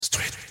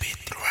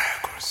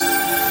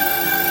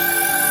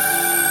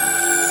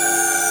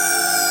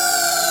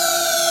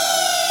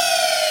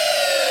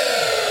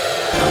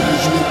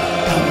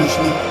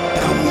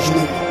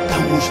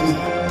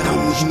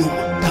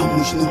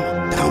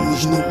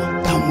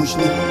Estamos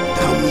numa,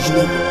 estamos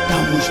numa,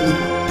 estamos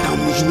numa,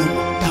 estamos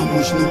numa,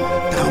 estamos numa,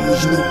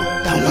 estamos numa,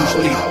 estamos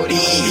numa.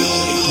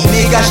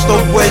 Niggas, estou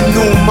bué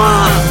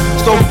numa,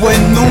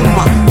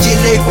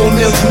 chilei com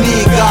meus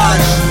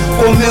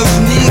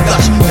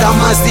niggas,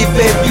 damas e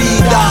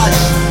bebidas,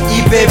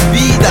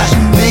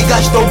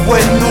 niggas, estou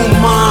bué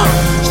numa,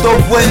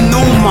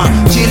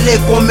 chilei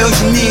com meus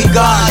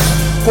niggas,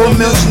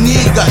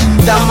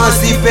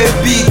 damas e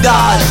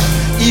bebidas.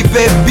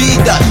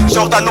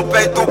 Jorda no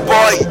pé do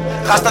boy,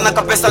 rasta na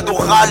cabeça do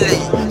rally.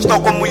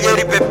 Estou com mulher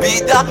e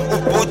bebida, o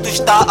puto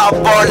está a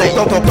bola.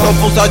 Tô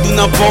pousado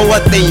na boa,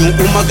 tenho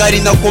uma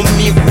garina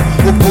comigo.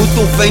 O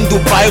puto vem do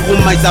bairro,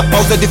 mas a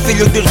pausa de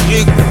filho de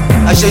rico.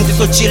 A gente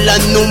só chila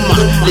numa,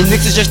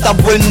 Linix já está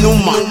bué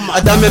numa.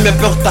 A dama me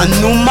aperta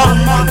numa,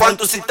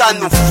 enquanto se tá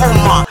no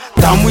fuma.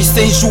 Estamos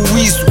sem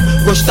juízo,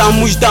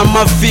 gostamos da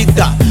má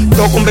vida.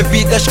 Tô com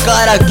bebidas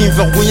cara, que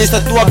envergonha essa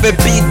tua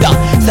bebida.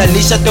 Se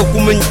lixa teu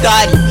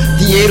comentário,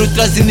 dinheiro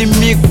traz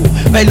inimigo.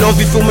 Vai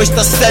love e filma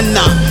esta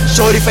cena,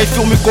 chora e faz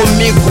filme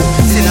comigo.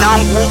 Se não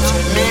curte,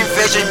 me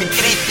inveja e me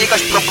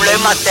criticas,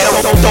 problema teu.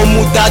 Tô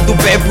mudado,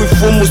 bebo e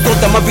fumo, só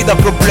da má vida,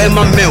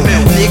 problema meu.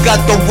 Nigga,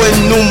 tô bué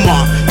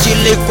numa,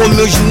 chilei com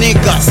meus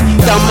niggas,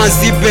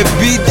 damas e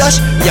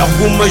bebidas e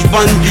algumas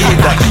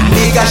bandidas.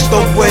 Niggas,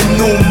 tô bué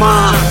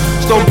numa,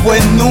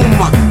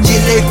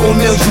 chilei com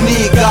meus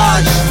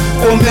niggas,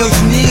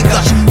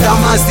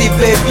 damas e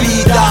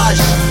bebidas,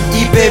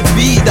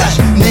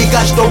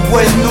 niggas, estou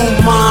bué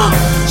numa,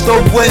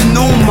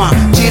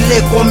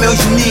 chilei com meus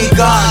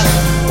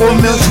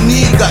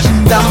niggas,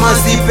 damas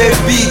e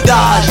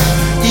bebidas.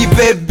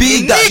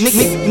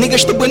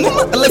 Niggas, estou bué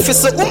numa, ela fez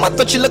só uma.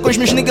 Tô chila com os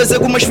meus niggas,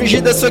 algumas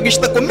fingidas. Só que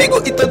está comigo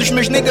e todos os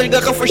meus niggas.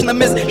 Garrafas na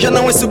mesa, já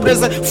não é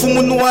surpresa.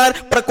 Fumo no ar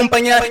para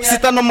acompanhar. Se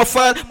tá numa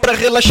far para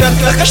relaxar.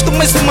 Arrasto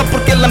mais uma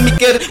porque ela me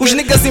quer. Os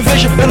niggas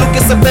invejam, eu não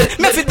quero saber.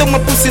 Minha vida é uma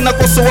pussy, na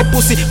qual sou a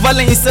pussy.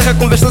 Vale encerra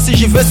conversa, se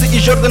givesse e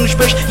Jordan nos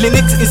pés.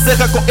 Linix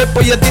encerra com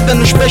Apple e Adidas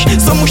nos pés.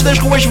 Somos das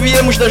ruas,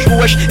 viemos das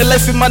ruas.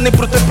 Life money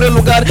pro teu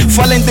lugar.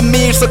 Falem de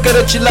mim, só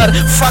quero chilar.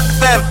 Fuck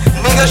them,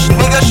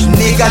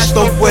 Niggas,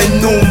 estou bué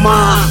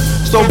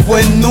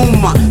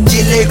numa,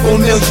 chilei com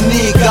meus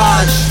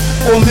niggas,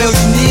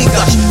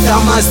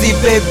 damas e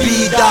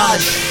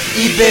bebidas,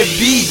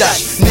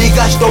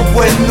 niggas, estou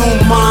bué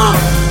numa,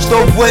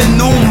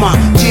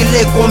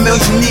 chilei com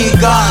meus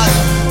niggas,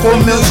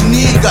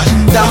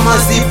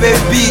 damas e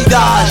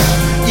bebidas,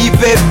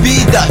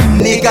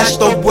 niggas,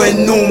 estou bué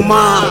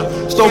numa,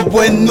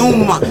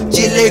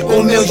 chilei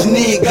com meus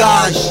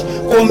niggas,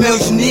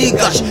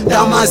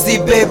 damas e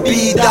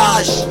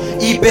bebidas,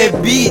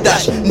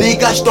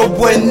 niggas, estou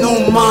bué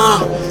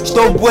numa.